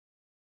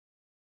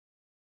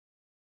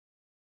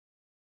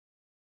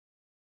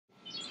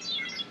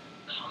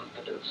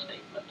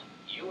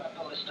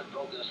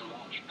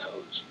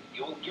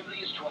You will give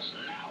these to us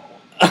now.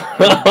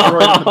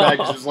 Droid in the back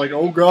is just like,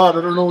 oh god,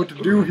 I don't know what to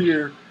do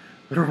here.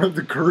 I don't have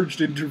the courage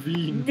to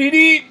intervene.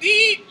 Surprised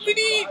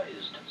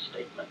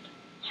statement.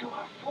 You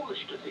are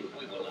foolish to think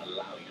we will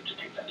allow you to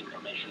take that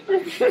information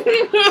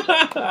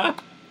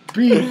back.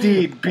 Be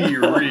indeed, be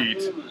read.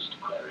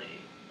 Query.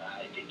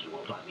 I think you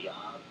will find the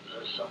odds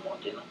are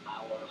somewhat in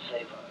our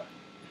favor.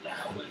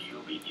 Now, will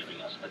you be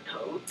giving us the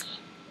codes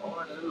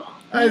or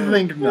not? I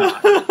think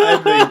not.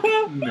 I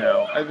think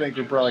no. I think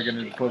we're probably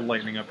going to put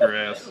lightning up your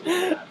ass. We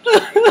will have to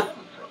take them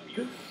from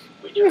you,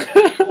 which I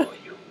assure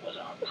you was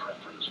our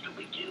preference to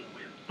begin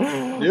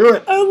with. Do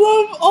it. I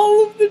love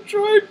all of the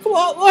droid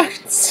plot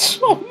lines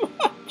so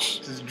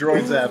much. Just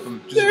droids at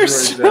them. Just They're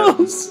droids so at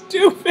them.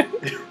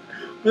 stupid.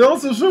 But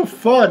also so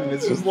fun.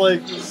 It's just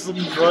like some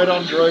droid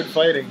on droid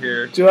fighting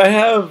here. Do I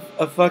have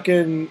a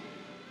fucking...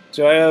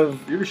 Do I have...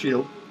 You have a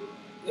shield.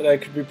 that I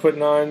could be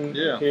putting on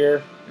Yeah.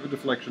 here You have a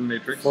deflection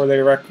matrix. before they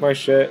wreck my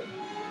shit?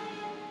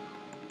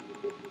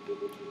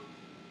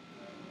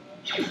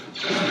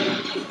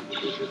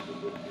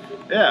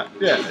 Yeah,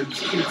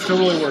 it's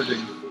totally working.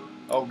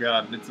 Oh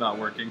god, it's not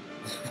working.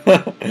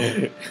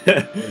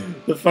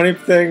 The funny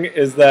thing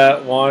is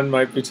that Juan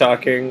might be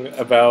talking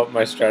about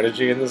my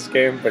strategy in this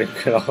game, but he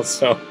could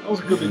also I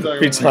was going to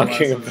be be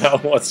talking about my glasses.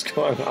 about what's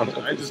going on with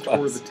I his just tore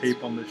the glasses.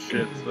 tape on this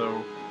shit,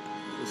 so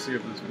we'll see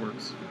if this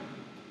works.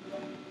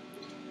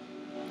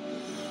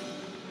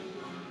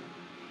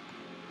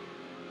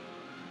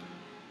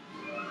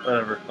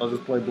 Whatever, I'll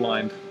just play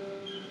blind.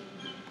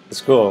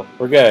 It's cool.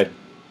 We're good.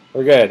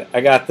 We're good.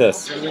 I got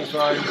this. Everything's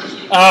fine.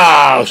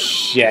 Oh,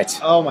 shit.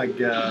 Oh my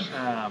god.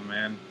 Ah,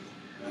 man.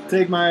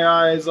 Take my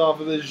eyes off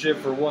of this shit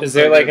for 1 Is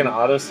there like an second.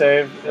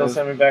 autosave it'll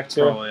send me back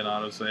to? Probably an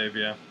autosave,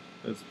 yeah.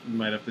 We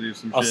might have to do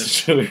some Also, shit.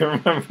 should we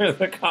remember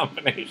the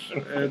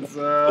combination? It's,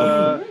 You're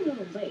a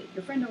little late.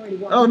 Your friend already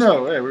walked. Oh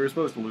no, hey, we were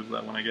supposed to lose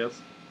that one, I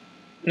guess.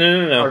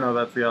 No. Oh no,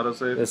 that's the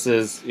autosave? This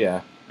is,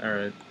 yeah.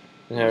 Alright.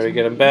 And how do we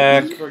get him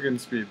back? Let's fucking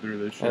speed through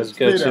this shit. Let's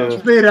go Speed to- up.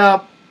 Speed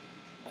up!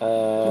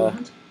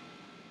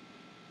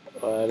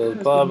 What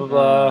is blah, blah,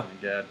 blah. Oh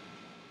my god.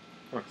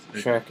 Fuck's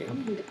sake.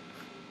 Tracking.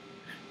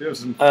 You have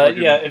some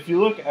fucking- Yeah, if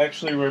you look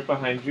actually right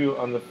behind you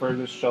on the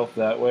furthest shelf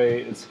that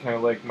way, it's kind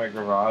of like my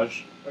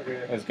garage. Okay.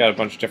 It's got a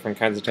bunch of different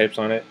kinds of tapes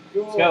on it.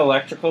 It's got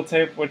electrical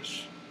tape,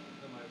 which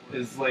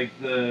is like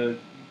the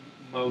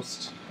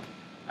most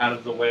out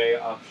of the way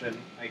option,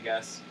 I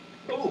guess.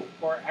 Oh,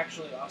 or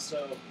actually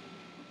also,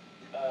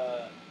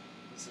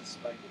 this is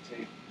spiker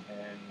tape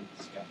and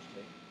scotch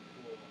tape.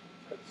 Cool.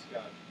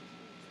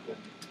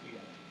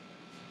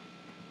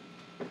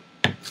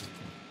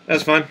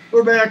 That's fine.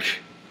 We're back!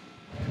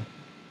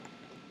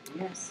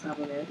 Yes, I'll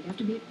be there. You have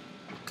to be.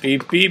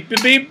 Beep beep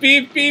beep beep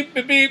beep beep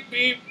beep beep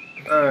beep.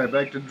 Alright,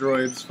 back to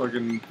droids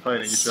fucking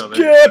fighting each other.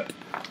 Skip.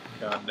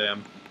 God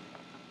damn.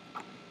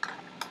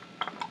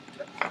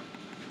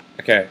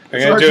 Okay, I'm It's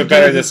gonna hard do to it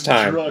better this this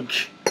time.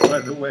 Drunk, by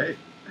the way.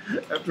 I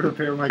have to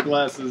repair my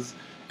glasses.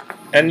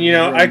 And you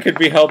know, I could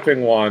be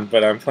helping Juan,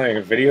 but I'm playing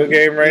a video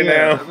game right Yeah,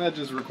 now. and that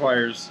just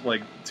requires,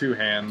 like, 2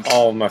 hands.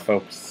 All of my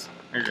focus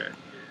Okay.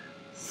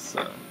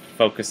 So,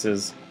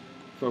 focuses.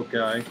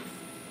 foci.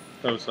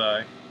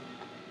 Foci.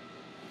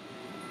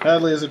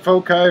 Hadley, is it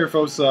foci or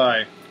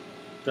foci?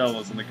 Tell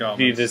us in the comments.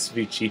 Vivis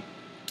Vici.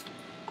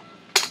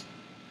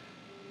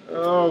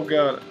 Oh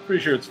god,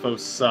 pretty sure it's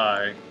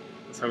foci.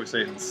 That's how we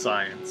say it in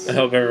science. I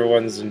hope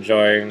everyone's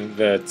enjoying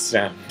the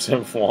sound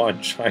of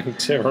Juan trying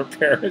to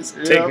repair his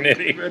Yep,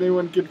 dignity. if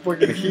anyone can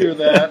fucking hear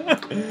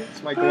that,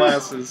 it's my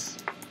glasses.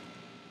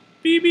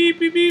 Beep beep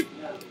beep beep.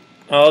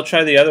 I'll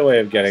try the other way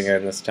of getting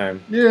in this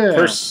time. Yeah.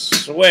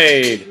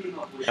 Persuade.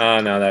 Oh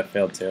no, that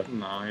failed too.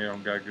 No, you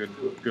don't got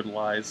good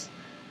lies.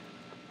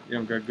 You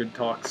don't got good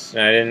talks.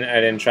 I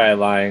didn't try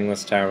lying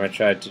this time. I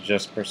tried to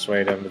just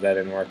persuade him, but that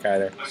didn't work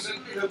either.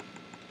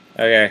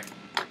 Okay.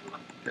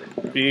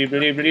 Beep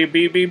beep beep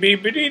beep beep beep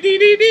beep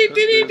beep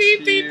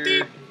beep beep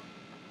beep.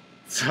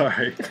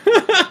 Sorry.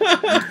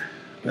 I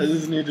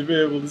just need to be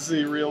able to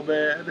see real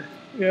bad.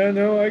 Yeah,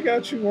 no, I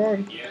got you,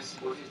 Juan. Yes.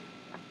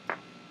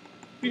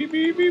 Beep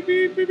beep beep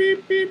beep beep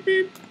beep beep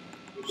beep.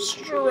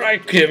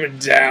 Strike him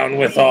down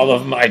with all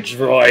of my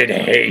droid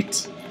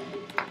hate.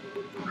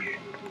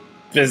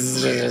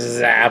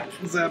 Zap.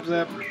 Zap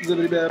zap,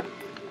 zippity bap.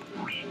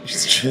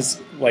 He's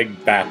just like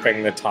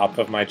bapping the top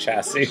of my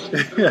chassis.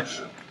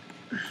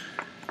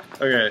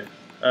 Okay.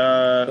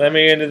 Let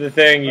me into the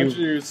thing. Why don't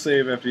you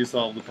save after you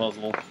solve the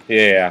puzzle?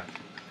 Yeah.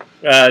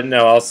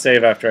 No, I'll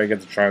save after I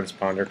get the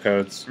transponder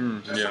codes.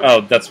 Yeah.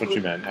 Oh, that's what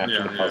you meant, after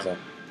Yeah, the yeah. puzzle.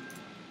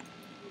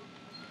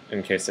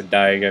 In case I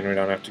die again, we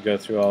don't have to go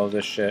through all of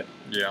this shit.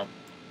 Yeah.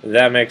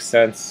 That makes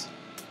sense.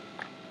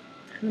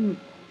 Damn.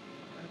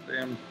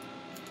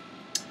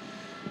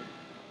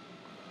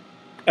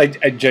 I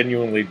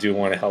genuinely do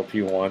want to help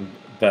you, Juan,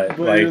 but But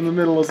like you're in the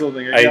middle of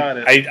something. I got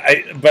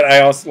it. but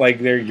I also like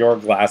they're your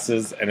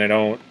glasses, and I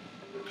don't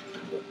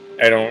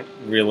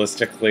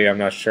realistically. I'm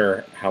not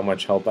sure how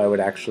much help I would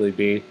actually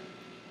be.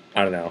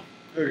 I don't know.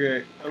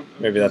 Okay.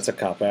 Maybe that's a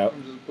cop out.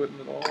 I'm just putting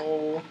it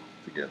all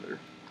together.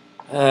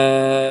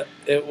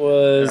 It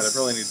was. God, I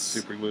probably need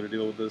super glue to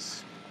deal with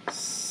this.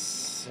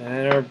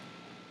 Center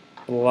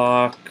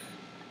block.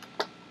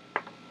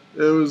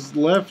 It was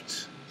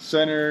left,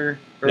 center.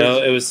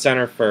 No, it was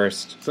center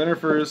first. Center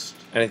first.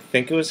 And I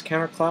think it was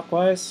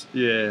counterclockwise.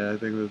 Yeah, I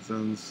think that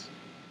sounds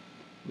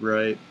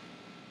right.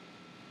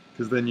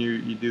 Because then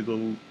you do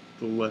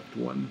the left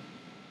one.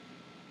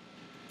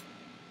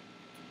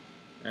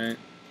 Alright,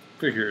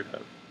 figure it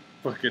out.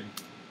 Fucking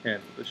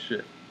handle this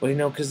shit. Wait,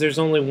 no, because there's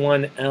only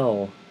one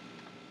L.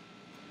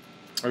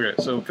 Okay,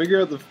 so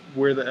figure out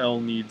where the L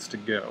needs to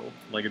go.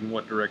 Like, in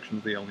what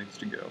directions the L needs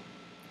to go.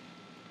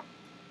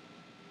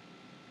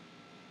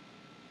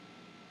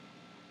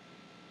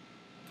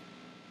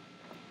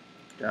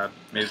 God,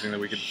 amazing that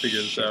we could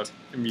figure this out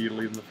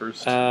immediately in the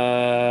first.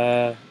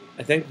 I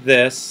think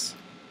this.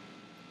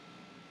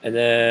 And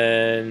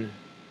then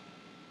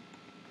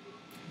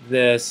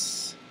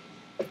this.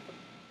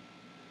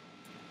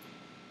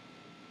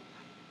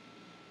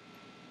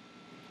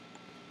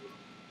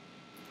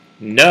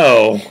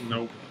 No.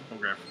 Nope.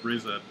 Okay,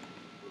 reset.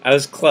 I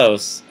was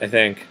close, I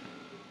think.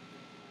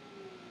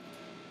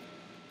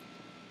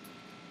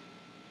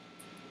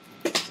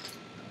 Yeah,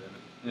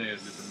 try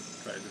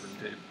a different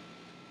tape.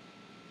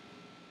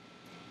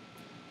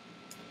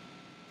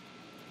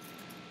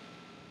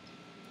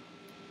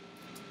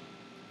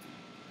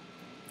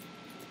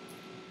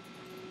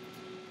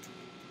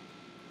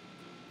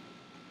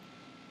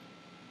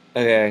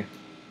 Okay.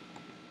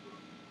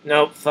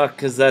 Nope, fuck,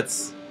 because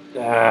that's... You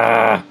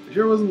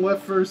sure it wasn't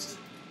left first?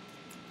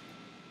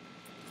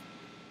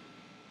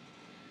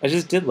 I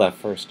just did left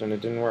first, and it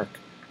didn't work.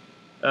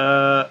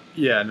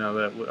 Yeah, no,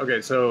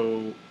 okay,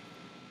 so...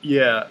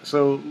 Yeah,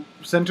 so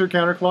center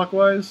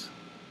counterclockwise.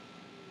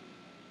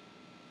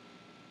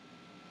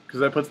 Because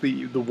that puts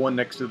the one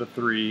next to the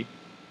 3.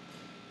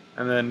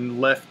 And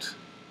then left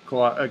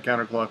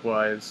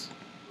counterclockwise.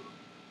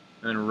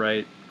 And then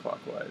right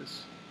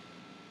clockwise.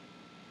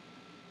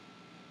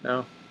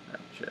 No? Oh,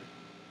 shit.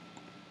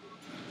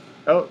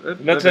 Oh,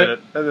 That's it.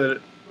 That's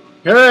it.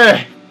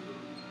 Hey!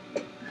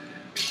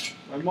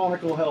 My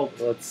monocle helped.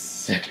 Let's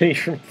see.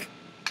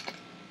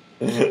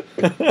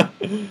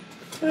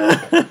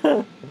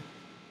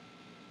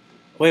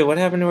 Wait, what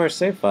happened to our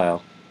save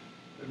file?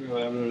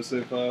 What happened to a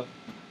save file?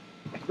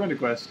 Friend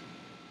request.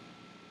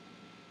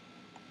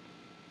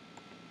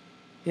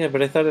 Yeah,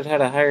 but I thought it had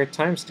a higher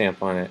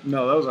timestamp on it.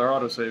 No, that was our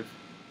autosave.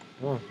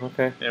 Oh,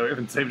 okay. Yeah, we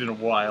haven't saved in a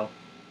while.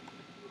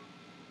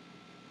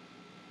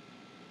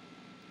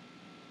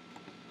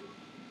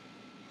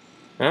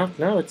 Oh,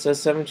 no, it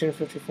says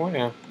 1754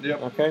 now.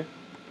 Yep. Okay.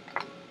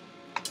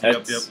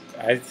 Yep.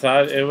 I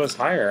thought it was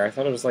higher. I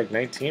thought it was like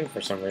 19 for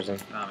some reason.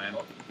 Nah, man.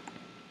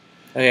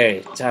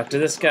 Okay, talk to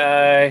this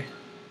guy.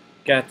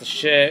 Got the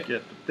shit.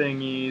 Get the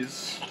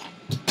thingies.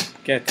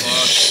 Get the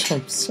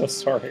I'm so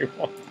sorry.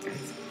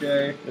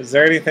 Okay. Is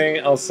there anything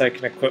else I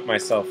can equip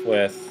myself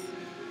with?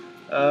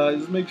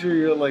 Just make sure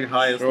you're at, like,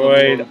 highest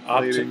Droid, level of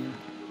plating.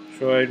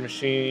 Droid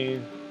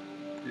machine.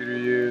 Computer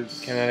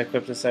use. Cannot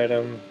equip this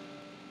item.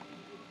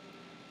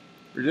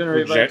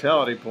 Regenerate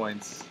vitality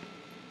points.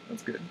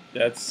 That's good.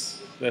 That's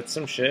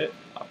some shit.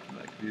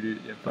 Optimize computer.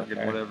 Yeah, fucking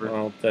Okay, whatever.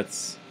 Well,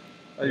 that's...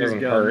 I use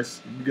doesn't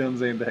guns.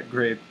 Guns ain't that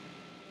great.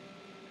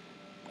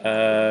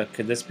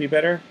 Could this be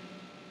better?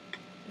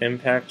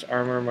 Impact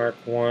Armor Mark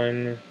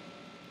 1.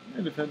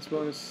 Yeah, defense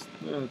bonus.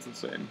 No, it's the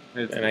same.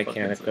 It's And I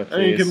can't equip I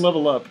mean, you these. can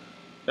level up.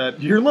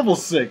 You're level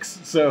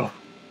 6, so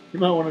you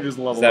might want to just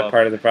level up. Is that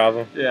part of the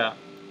problem? Yeah.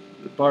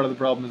 Part of the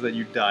problem is that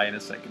you die in a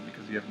second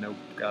because you have no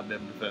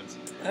goddamn defense.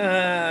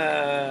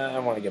 I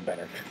want to get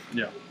better.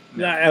 Yeah.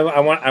 No,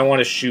 I want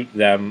to shoot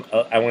them.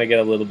 I want to get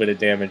a little bit of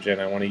damage in.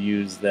 I want to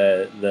use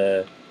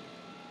those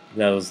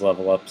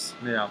level ups.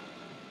 Yeah,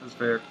 that's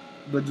fair.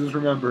 But just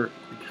remember,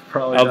 you could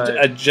probably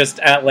die just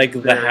at like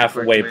the very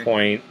halfway quickly.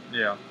 point.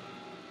 Yeah.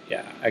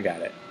 Yeah, I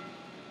got it.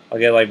 I'll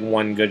get like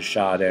one good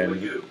shot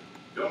in.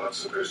 You're not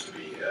supposed to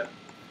be here.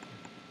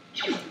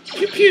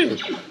 Pew pew.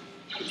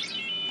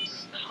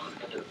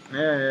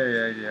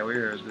 Yeah. We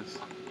heard this.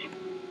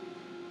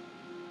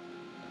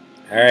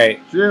 All right,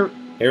 Shoot!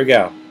 here we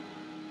go.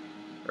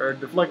 Or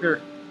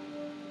deflector.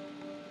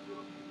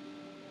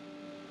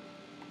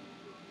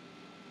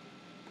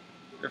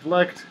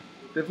 Deflect.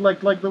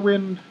 Deflect like the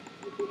wind.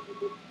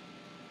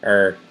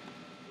 Yeah,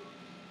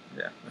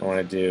 Yeah. I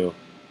want to do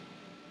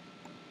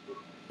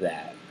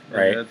that. Yeah,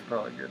 Right. that's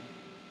probably good.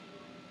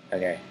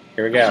 Okay,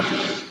 here we go.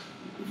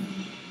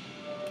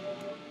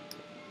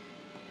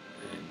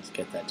 Let's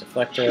get that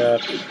deflector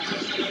up.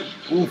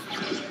 Oof.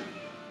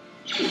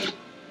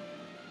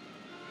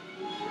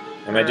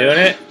 Am I doing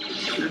it?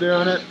 You're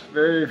doing it.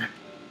 Very.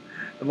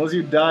 Unless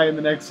you die in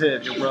the next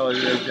hit, you'll probably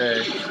be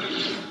okay.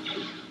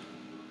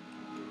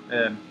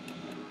 And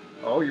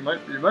oh, you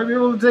might be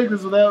able to take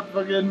this without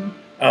fucking.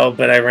 Oh,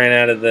 but I ran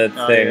out of the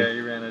thing. Yeah,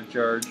 you ran out of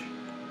charge.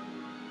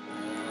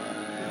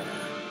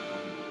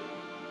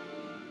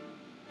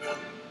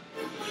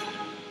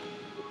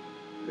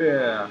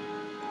 Yeah.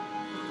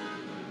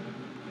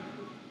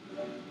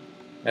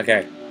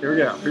 Okay. Here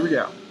we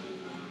go.